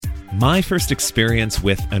My first experience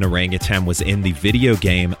with an orangutan was in the video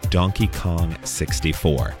game Donkey Kong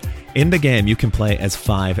 64. In the game, you can play as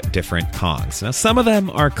 5 different Kongs. Now, some of them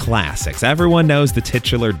are classics. Everyone knows the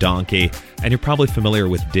titular donkey, and you're probably familiar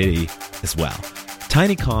with Diddy as well.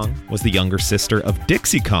 Tiny Kong was the younger sister of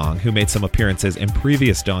Dixie Kong, who made some appearances in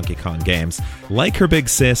previous Donkey Kong games. Like her big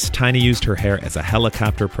sis, Tiny used her hair as a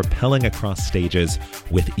helicopter, propelling across stages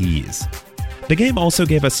with ease. The game also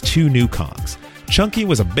gave us 2 new Kongs. Chunky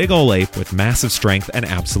was a big ol' ape with massive strength and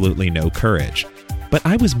absolutely no courage. But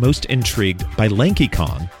I was most intrigued by Lanky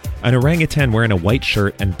Kong, an orangutan wearing a white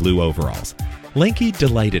shirt and blue overalls. Lanky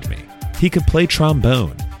delighted me. He could play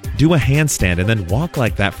trombone, do a handstand, and then walk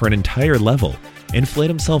like that for an entire level, inflate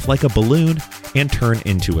himself like a balloon, and turn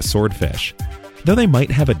into a swordfish. Though they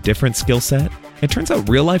might have a different skill set, it turns out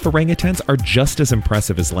real-life orangutans are just as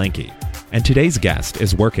impressive as Lanky, and today's guest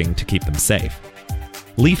is working to keep them safe.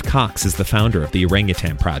 Leif Cox is the founder of the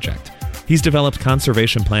Orangutan Project. He's developed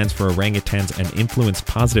conservation plans for orangutans and influenced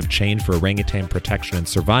positive change for orangutan protection and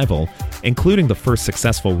survival, including the first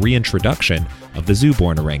successful reintroduction of the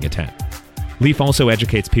zoo-born orangutan. Leif also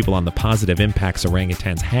educates people on the positive impacts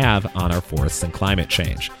orangutans have on our forests and climate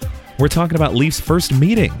change. We're talking about Leif's first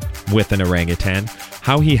meeting with an orangutan,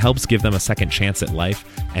 how he helps give them a second chance at life,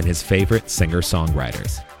 and his favorite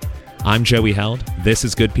singer-songwriters. I'm Joey Held, this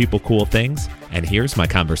is Good People Cool Things, and here's my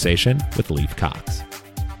conversation with Leif Cox.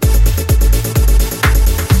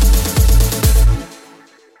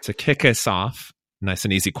 To kick us off, nice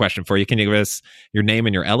and easy question for you. Can you give us your name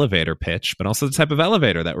and your elevator pitch, but also the type of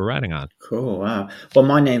elevator that we're riding on? Cool, wow. Well,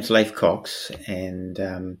 my name's Leif Cox, and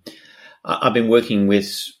I've been working with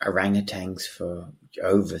orangutans for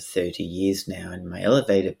over 30 years now, and my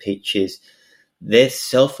elevator pitch is they're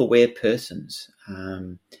self-aware persons.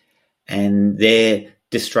 And their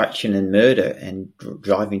destruction and murder and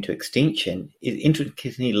driving to extinction is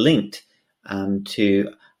intricately linked to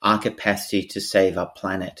our capacity to save our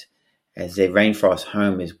planet, as their rainforest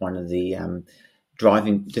home is one of the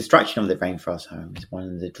destruction of the rainforest home is one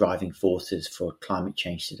of the driving forces for climate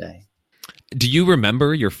change today. Do you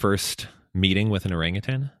remember your first meeting with an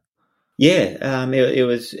orangutan? Yeah, it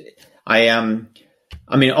was.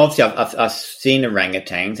 I mean, obviously, I've seen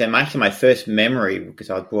orangutans, and actually my first memory, because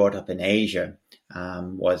I was brought up in Asia,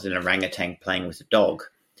 was an orangutan playing with a dog.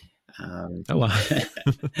 Oh, wow.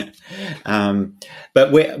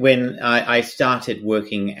 But when I started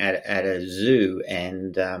working at a zoo,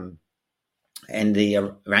 and the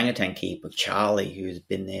orangutan keeper, Charlie, who's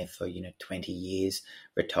been there for 20 years,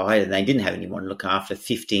 retired, and they didn't have anyone to look after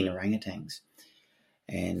 15 orangutans.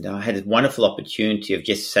 And I had a wonderful opportunity of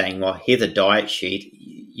just saying, well, here's a diet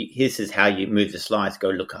sheet. This is how you move the slides. Go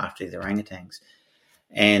look after these orangutans.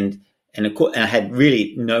 And of course, I had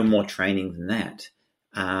really no more training than that,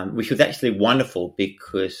 which was actually wonderful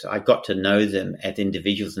because I got to know them as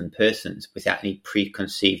individuals and persons without any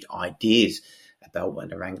preconceived ideas about what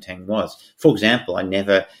an orangutan was. For example, I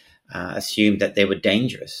never assumed that they were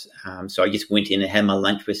dangerous. So I just went in and had my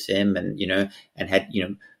lunch with them and had,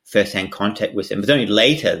 first-hand contact with them. It was only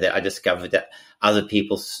later that I discovered that other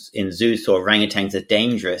people in zoos saw orangutans as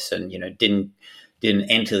dangerous and, didn't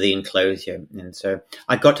enter the enclosure. And so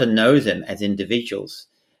I got to know them as individuals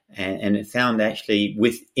and found actually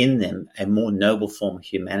within them a more noble form of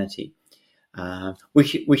humanity,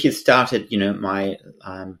 which has started, my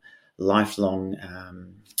lifelong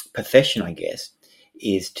profession, I guess,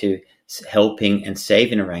 is to helping and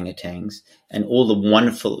saving orangutans and all the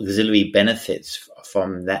wonderful auxiliary benefits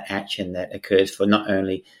from that action that occurs for not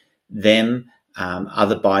only them,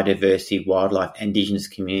 other biodiversity, wildlife, indigenous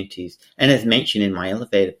communities. And as mentioned in my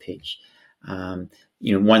elevator pitch, one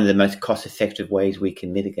of the most cost-effective ways we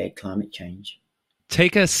can mitigate climate change.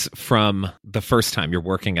 Take us from the first time you're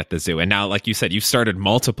working at the zoo. And now, like you said, you've started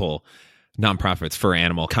multiple nonprofits for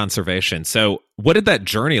animal conservation. So what did that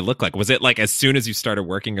journey look like? Was it like as soon as you started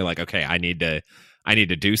working, you're like, okay, I need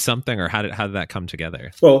to do something, or how did that come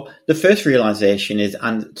together? Well, the first realization is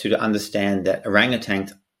to understand that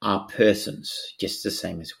orangutans are persons, just the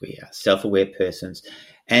same as we are, self-aware persons.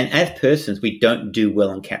 And as persons, we don't do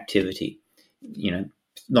well in captivity.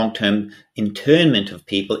 Long-term internment of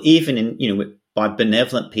people, even by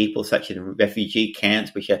benevolent people such as refugee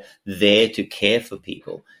camps, which are there to care for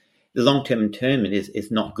people. The long-term internment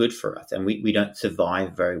is not good for us, and we don't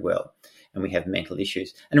survive very well, and we have mental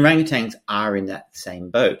issues. And orangutans are in that same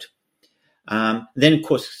boat. Then, of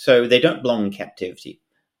course, so they don't belong in captivity,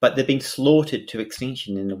 but they've been slaughtered to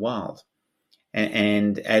extinction in the wild.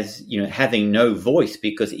 And as, having no voice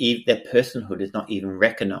because their personhood is not even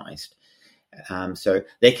recognized. So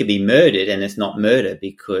they could be murdered, and it's not murder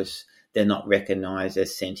because they're not recognized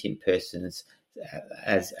as sentient persons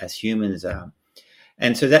as humans are.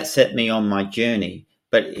 And so that set me on my journey.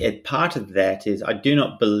 But part of that is I do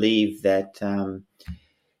not believe that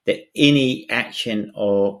that any action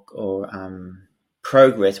or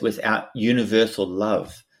progress without universal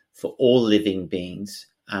love for all living beings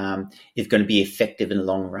is going to be effective in the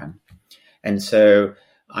long run. And so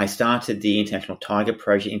I started the International Tiger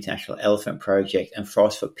Project, International Elephant Project, and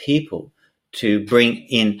Forest for People to bring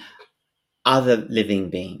in other living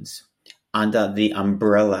beings under the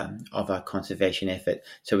umbrella of our conservation effort,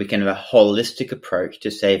 so we can have a holistic approach to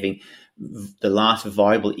saving the last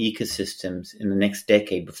viable ecosystems in the next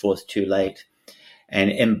decade before it's too late.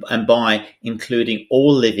 And by including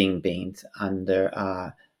all living beings under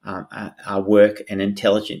our work and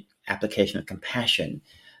intelligent application of compassion,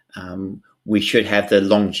 we should have the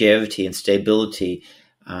longevity and stability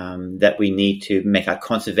that we need to make our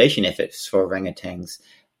conservation efforts for orangutans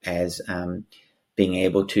as being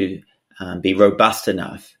able to be robust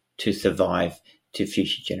enough to survive to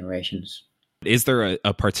future generations. Is there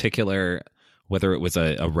a particular, whether it was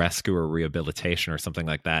a rescue or rehabilitation or something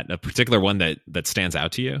like that, a particular one that stands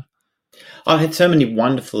out to you? I've had so many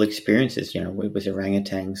wonderful experiences, with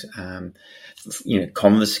orangutans,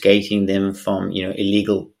 confiscating them from,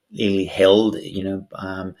 illegally held,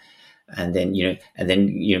 and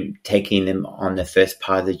then taking them on the first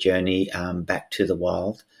part of the journey back to the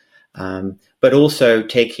wild. But also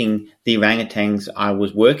taking the orangutans I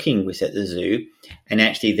was working with at the zoo and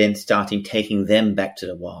actually then taking them back to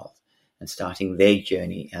the wild and starting their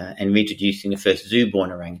journey and reintroducing the first zoo-born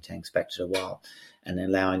orangutans back to the wild and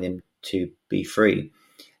allowing them to be free,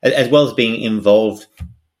 as well as being involved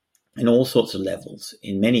in all sorts of levels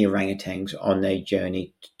in many orangutans on their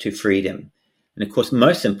journey to freedom. And of course,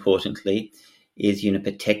 most importantly is,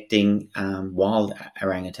 protecting wild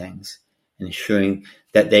orangutans and ensuring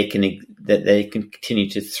that they can continue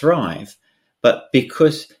to thrive. But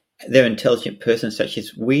because they're intelligent persons such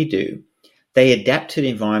as we do, they adapt to the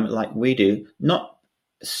environment like we do, not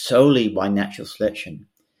solely by natural selection,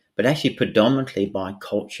 but actually predominantly by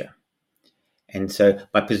culture. And so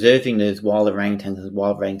by preserving those wild orangutans and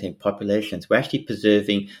wild orangutan populations, we're actually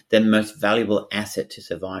preserving their most valuable asset to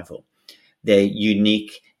survival, their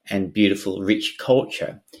unique and beautiful, rich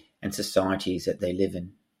culture and societies that they live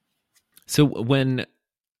in. So when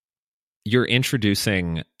you're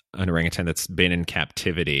introducing an orangutan that's been in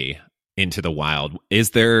captivity into the wild,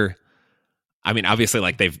 is there, obviously,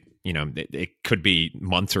 like they've, it could be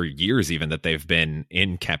months or years even that they've been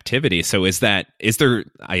in captivity. So is there,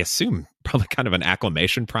 I assume, probably kind of an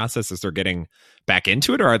acclimation process as they're getting back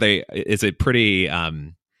into it, or is it pretty,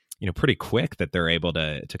 pretty quick that they're able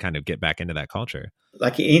to kind of get back into that culture?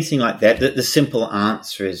 Like anything like that, the simple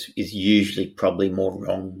answer is usually probably more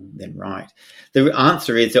wrong than right. The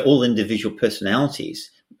answer is they're all individual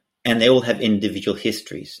personalities and they all have individual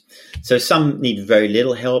histories. So some need very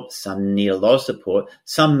little help, some need a lot of support,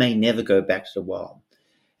 some may never go back to the wild.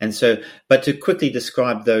 And so, but to quickly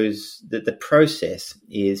describe those, the process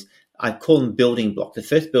is, I call them building blocks. The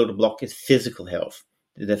first building block is physical health.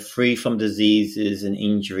 They're free from diseases and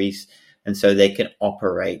injuries, and so they can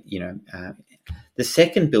operate, The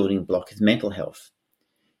second building block is mental health.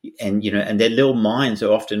 And, and their little minds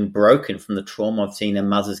are often broken from the trauma of seeing their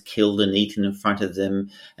mothers killed and eaten in front of them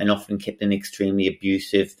and often kept in extremely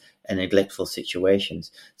abusive and neglectful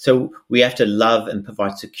situations. So we have to love and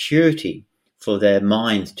provide security for their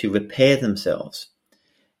minds to repair themselves.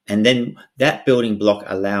 And then that building block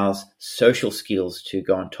allows social skills to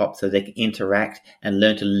go on top so they can interact and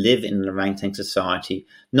learn to live in an orangutan society,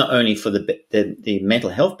 not only for the mental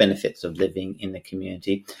health benefits of living in the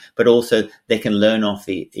community, but also they can learn off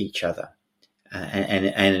each other and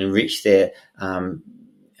enrich their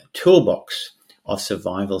toolbox of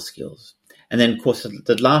survival skills. And then, of course,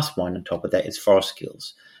 the last one on top of that is forest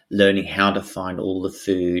skills, learning how to find all the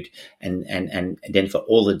food and identify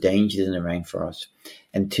all the dangers in the rainforest,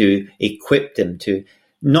 and to equip them to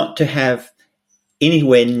not to have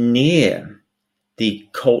anywhere near the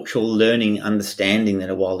cultural learning understanding that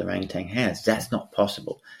a wild orangutan has. That's not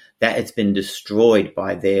possible. That has been destroyed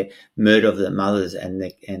by their murder of their mothers and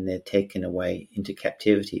they're taken away into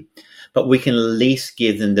captivity. But we can at least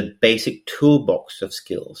give them the basic toolbox of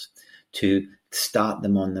skills to start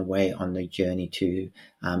them on the journey to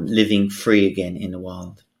living free again in the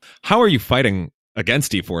wild. How are you fighting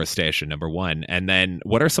against deforestation, number one? And then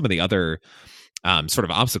what are some of the other sort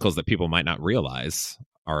of obstacles that people might not realize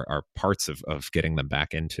are parts of getting them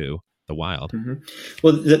back into the wild? Mm-hmm.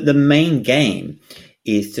 Well, the main game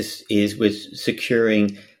is with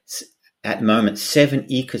securing, at the moment, 7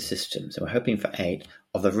 ecosystems, and we're hoping for 8,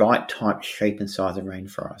 of the right type, shape, and size of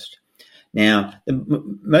rainforest. Now,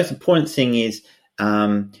 the most important thing is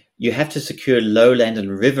you have to secure lowland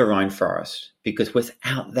and riverine forests, because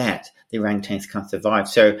without that, the orangutans can't survive.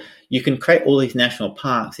 So you can create all these national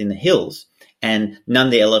parks in the hills, and none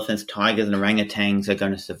of the elephants, tigers, and orangutans are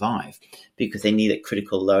going to survive because they need a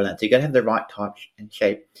critical lowland. So you've got to have the right type and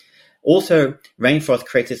shape. Also, rainforest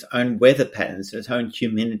creates its own weather patterns, its own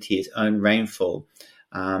humidity, its own rainfall.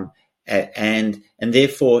 And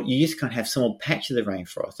therefore, you just can't have small patches of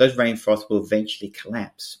rainforest. Those rainforests will eventually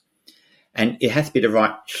collapse. And it has to be the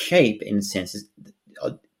right shape in a sense,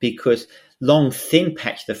 because long, thin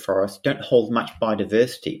patches of forest don't hold much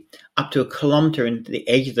biodiversity. Up to 1 kilometre into the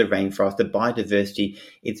edge of the rainforest, the biodiversity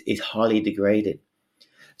is highly degraded.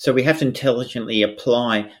 So we have to intelligently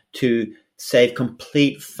apply to save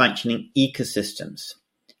complete functioning ecosystems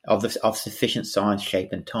of sufficient size,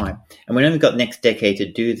 shape, and type. And we've only got next decade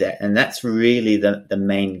to do that. And that's really the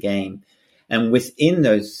main game. And within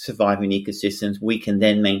those surviving ecosystems, we can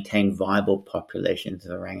then maintain viable populations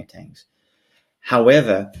of orangutans.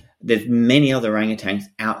 However, there's many other orangutans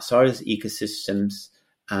outside of the ecosystems,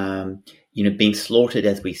 being slaughtered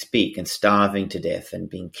as we speak and starving to death and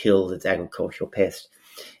being killed as agricultural pests.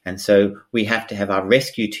 And so we have to have our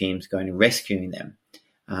rescue teams going and rescuing them,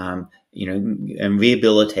 and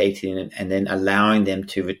rehabilitating and then allowing them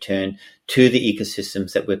to return to the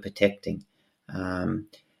ecosystems that we're protecting.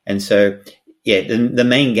 And so, the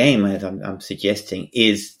main game, as I'm suggesting,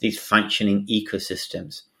 is these functioning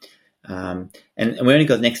ecosystems. And we only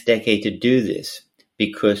got the next decade to do this,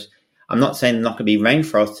 because I'm not saying there's not going to be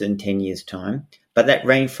rainforests in 10 years' time, but that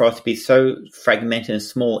rainforest will be so fragmented and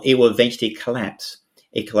small, it will eventually collapse,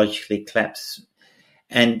 ecologically collapse.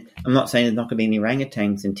 And I'm not saying there's not going to be any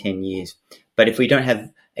orangutans in 10 years, but if we don't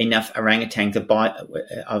have enough orangutans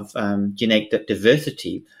of genetic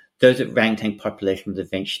diversity, those orangutan populations will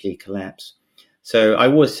eventually collapse. So I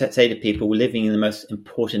always say to people, we're living in the most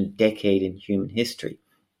important decade in human history.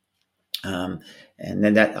 And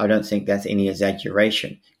then that, I don't think that's any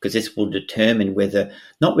exaggeration, because this will determine whether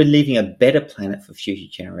not we're leaving a better planet for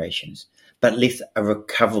future generations, but at least a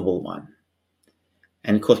recoverable one.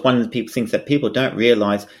 And of course, one of the things that people don't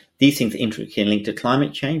realize, these things are intricately linked to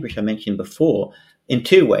climate change, which I mentioned before, in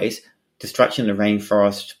two ways. Destruction of the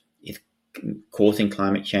rainforest is causing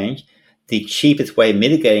climate change. The cheapest way of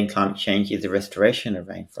mitigating climate change is the restoration of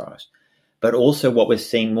rainforest. But also what we're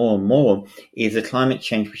seeing more and more is the climate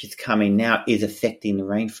change which is coming now is affecting the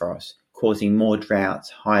rainforest, causing more droughts,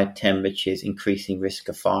 higher temperatures, increasing risk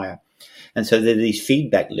of fire. And so there are these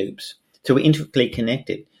feedback loops. So we're intricately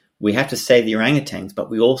connected. We have to save the orangutans, but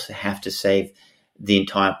we also have to save the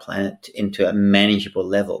entire planet into a manageable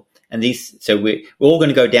level. And so we're all going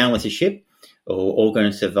to go down with the ship, or we're all going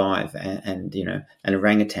to survive. And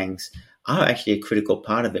orangutans are actually a critical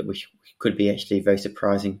part of it, which could be actually very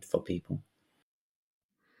surprising for people.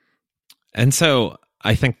 And so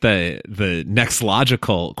I think the next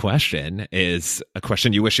logical question is a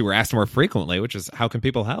question you wish you were asked more frequently, which is, how can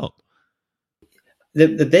people help?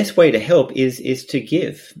 The best way to help is to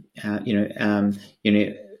give.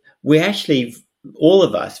 We actually, all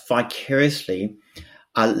of us vicariously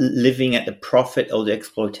are living at the profit or the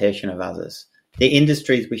exploitation of others. The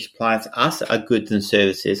industries which supply us our goods and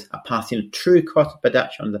services are passing a true cost of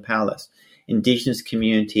production on the powerless, Indigenous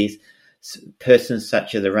communities, persons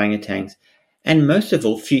such as orangutans, and most of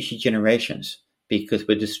all, future generations, because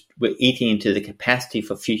we're eating into the capacity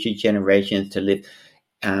for future generations to live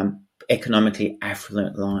economically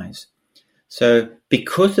affluent lives. So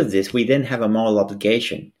because of this, we then have a moral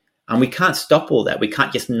obligation, and we can't stop all that. We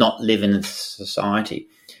can't just not live in a society,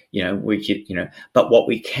 but what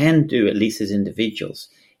we can do, at least as individuals,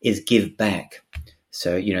 is give back.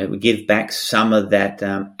 So, we give back some of that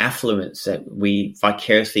affluence that we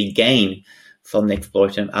vicariously gain from the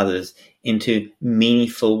exploitation of others into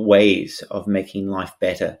meaningful ways of making life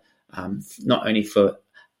better, not only for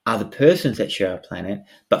other persons that share our planet,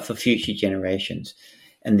 but for future generations.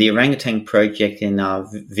 And the Orangutan Project, in our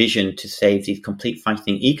vision to save these complete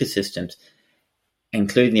functioning ecosystems,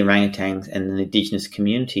 including the orangutans and the Indigenous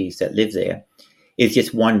communities that live there, is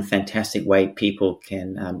just one fantastic way people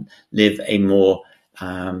can live a more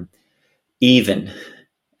even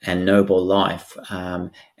and noble life,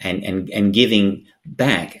 and giving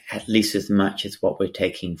back at least as much as what we're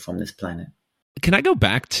taking from this planet. Can I go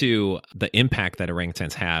back to the impact that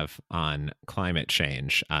orangutans have on climate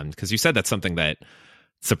change? Because you said that's something that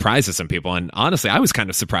surprises some people, and honestly, I was kind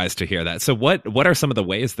of surprised to hear that. So what are some of the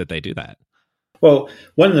ways that they do that? Well,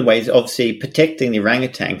 one of the ways, obviously, protecting the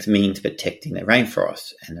orangutans means protecting the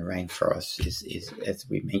rainforest. And the rainforest is, as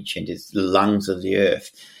we mentioned, is the lungs of the earth,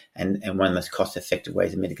 and one of the most cost-effective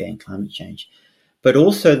ways of mitigating climate change. But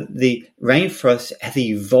also the rainforest has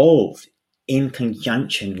evolved in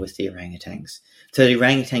conjunction with the orangutans. So the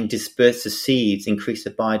orangutan disperse the seeds, increase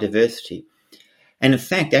the biodiversity. And in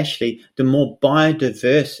fact, actually, the more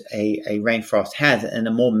biodiverse a rainforest has and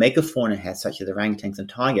the more megafauna it has, such as orangutans and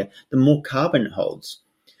tiger, the more carbon it holds.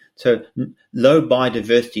 So low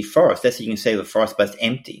biodiversity forest, that's what you can say of a forest but it's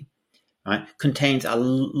empty, right, contains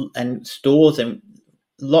and stores a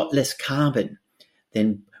lot less carbon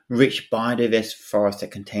than rich biodiverse forest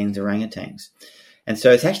that contains orangutans. And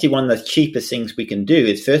so it's actually one of the cheapest things we can do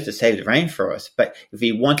is first to save the rainforest. But if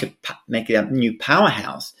we want to make it a new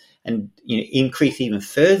powerhouse and increase even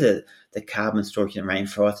further the carbon storage in the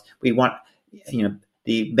rainforest, we want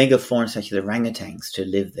the megafauna such as orangutans to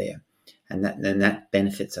live there, and that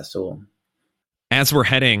benefits us all. As we're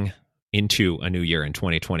heading into a new year in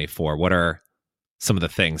 2024, what are some of the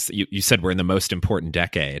things you said we're in the most important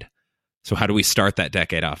decade? So how do we start that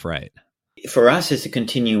decade off right? For us, it's a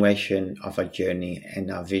continuation of our journey and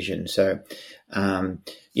our vision. So,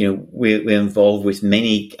 we're involved with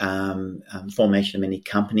many formation of many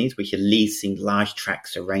companies which are leasing large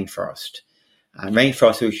tracts of rainforest.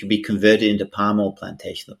 Rainforest which should be converted into palm oil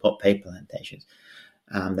plantations, the pot paper plantations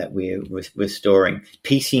that we're restoring,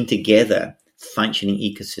 piecing together functioning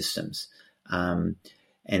ecosystems.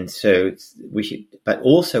 And so but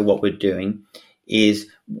also what we're doing is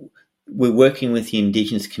we're working with the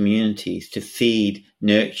indigenous communities to feed,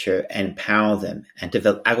 nurture, and empower them and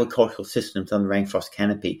develop agricultural systems on the rainforest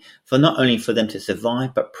canopy for not only for them to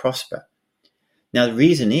survive, but prosper. Now, the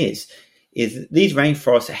reason is these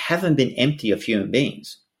rainforests haven't been empty of human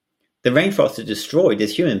beings. The rainforests are destroyed.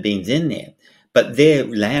 There's human beings in there, but their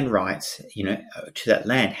land rights, to that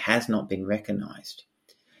land has not been recognized.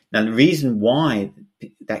 Now, the reason why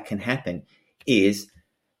that can happen is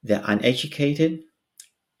they're uneducated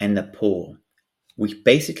and the poor, which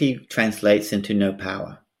basically translates into no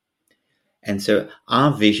power. And so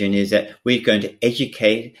our vision is that we're going to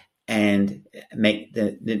educate and make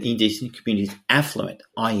the indigenous communities affluent,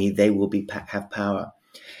 i.e. they will have power.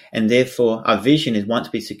 And therefore our vision is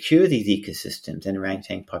once we secure these ecosystems and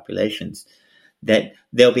orangutan populations, that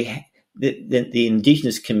there'll be the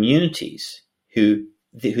indigenous communities who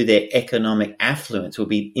their economic affluence will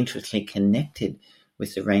be intricately connected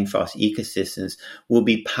with the rainforest ecosystems, will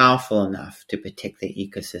be powerful enough to protect their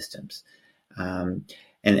ecosystems. And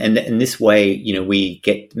in this way, we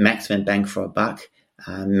get maximum bang for a buck,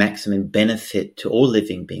 maximum benefit to all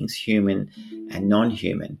living beings, human and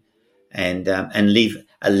non-human, and leave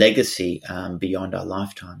a legacy beyond our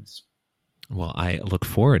lifetimes. Well, I look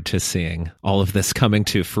forward to seeing all of this coming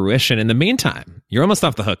to fruition. In the meantime, you're almost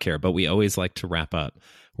off the hook here, but we always like to wrap up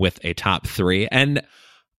with a top three. And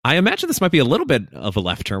I imagine this might be a little bit of a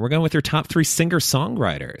left turn. We're going with your top three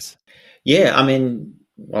singer-songwriters. Yeah,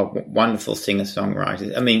 wonderful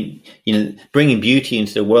singer-songwriters. Bringing beauty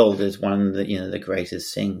into the world is one of the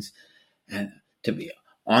greatest things. And to be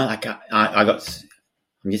honest,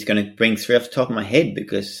 I'm just going to bring three off the top of my head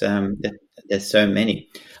because there's so many.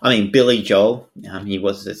 Billy Joel, he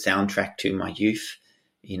was the soundtrack to my youth,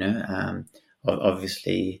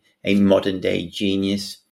 obviously a modern day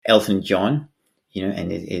genius. Elton John,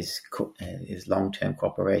 and his long-term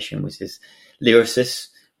cooperation with his lyricists,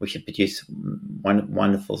 which have produced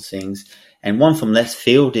wonderful things. And one from left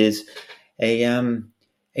field is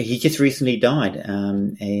he just recently died,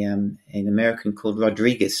 an American called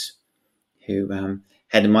Rodriguez, who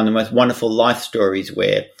had one of the most wonderful life stories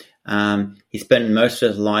where he spent most of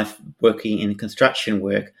his life working in construction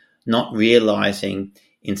work, not realizing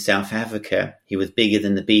in South Africa he was bigger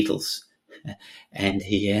than the Beatles, and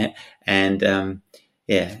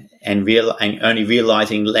only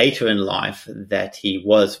realizing later in life that he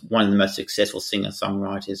was one of the most successful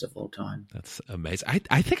singer-songwriters of all time. That's amazing.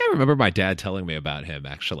 I think I remember my dad telling me about him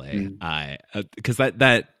actually, because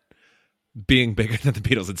that being bigger than the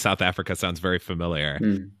Beatles in South Africa sounds very familiar.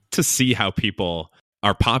 To see how people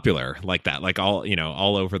are popular like that, like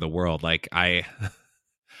all over the world. Like I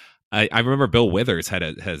remember Bill Withers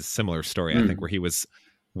has a similar story, I think, where he was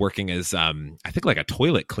working as I think like a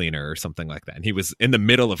toilet cleaner or something like that, and he was in the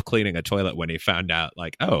middle of cleaning a toilet when he found out,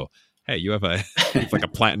 like, oh, hey, you have it's like a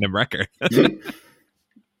platinum record.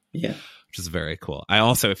 Yeah, which is very cool. I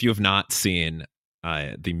also, if you have not seen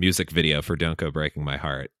the music video for "Don't Go Breaking My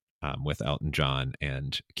Heart," with Elton John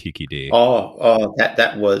and Kiki D.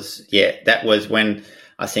 That was when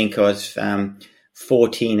I think I was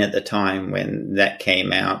 14 at the time when that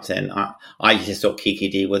came out, and I just thought Kiki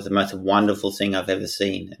D was the most wonderful thing I've ever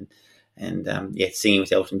seen, and singing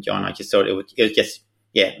with Elton John, I just thought it was just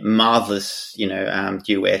marvelous,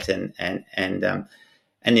 duet, and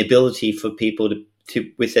the ability for people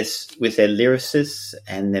with their lyricists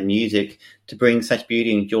and their music to bring such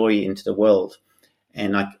beauty and joy into the world.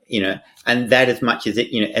 And and that as much as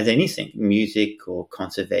as anything, music or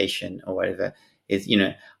conservation or whatever is,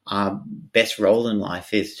 our best role in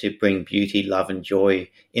life is to bring beauty, love, and joy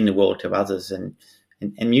in the world to others. And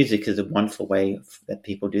music is a wonderful way that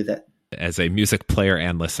people do that. As a music player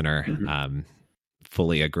and listener,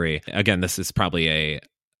 fully agree. Again, this is probably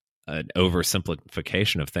an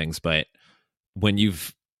oversimplification of things, but when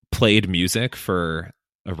you've played music for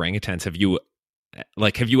orangutans, have you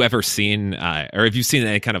ever seen, or have you seen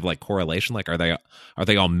any kind of like correlation? Like, are they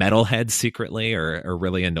all metalheads secretly, or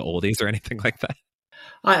really into oldies or anything like that?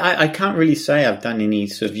 I can't really say I've done any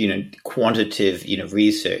sort of quantitative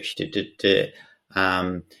research to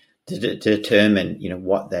determine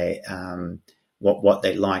what they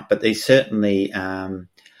like, but they certainly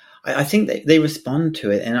I think they respond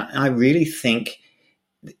to it, and I really think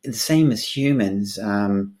the same as humans.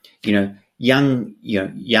 Young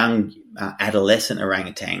adolescent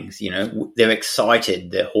orangutans, they're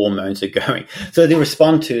excited, their hormones are going, so they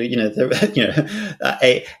respond to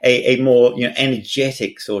a more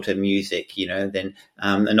energetic sort of music than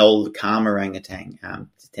an old calm orangutan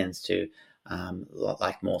tends to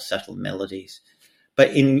like more subtle melodies.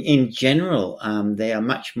 But in general, they are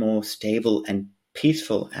much more stable and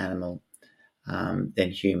peaceful animal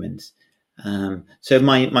than humans. So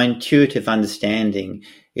my intuitive understanding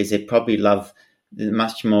is they probably love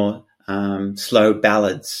much more slow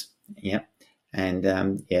ballads,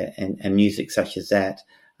 and music such as that.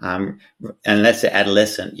 Unless they're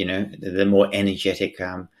adolescent, they're more energetic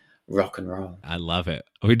rock and roll. I love it.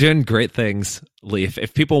 We're doing great things, Lee.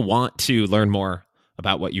 If people want to learn more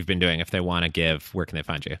about what you've been doing, if they want to give, where can they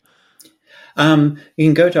find you? You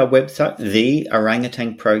can go to our website, The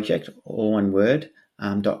Orangutan Project, all one word,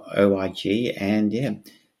 .org, and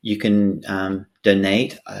you can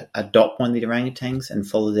donate, adopt one of the orangutans and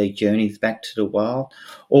follow their journeys back to the wild,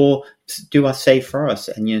 or do our Save Forest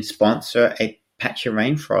and sponsor a patch of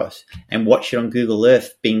rainforest and watch it on Google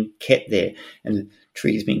Earth being kept there, and the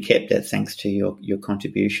trees being kept there thanks to your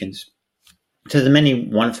contributions. So there's many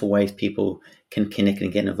wonderful ways people can connect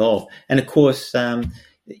and get involved. And of course, I've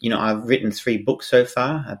written 3 books so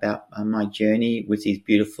far about my journey with these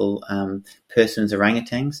beautiful persons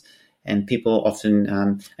orangutans. And people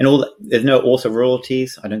often, there's no author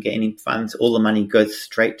royalties. I don't get any funds. All the money goes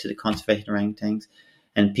straight to the conservation orangutans,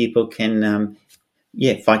 and people can,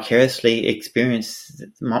 vicariously experience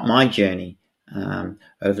my journey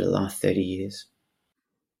over the last 30 years.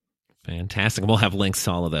 Fantastic. We'll have links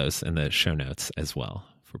to all of those in the show notes as well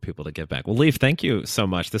for people to give back. Well, Lee, thank you so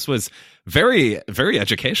much. This was very, very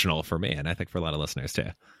educational for me, and I think for a lot of listeners too.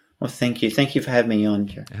 Well, thank you. Thank you for having me on,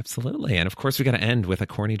 Joe. Absolutely. And of course, we got to end with a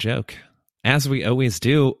corny joke. As we always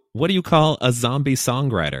do, what do you call a zombie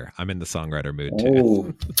songwriter? I'm in the songwriter mood too.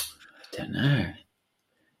 Oh, I don't know.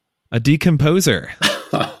 A decomposer.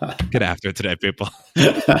 Get after it today, people.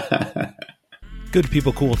 Good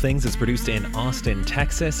People, Cool Things is produced in Austin,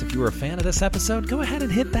 Texas. If you were a fan of this episode, go ahead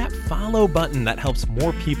and hit that follow button. That helps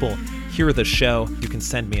more people hear the show. You can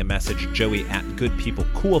send me a message,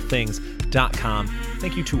 joey@goodpeoplecoolthings.com.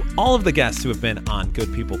 Thank you to all of the guests who have been on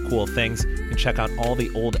Good People, Cool Things. You can check out all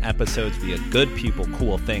the old episodes via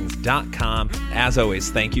goodpeoplecoolthings.com. As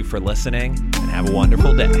always, thank you for listening, and have a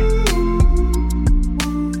wonderful day.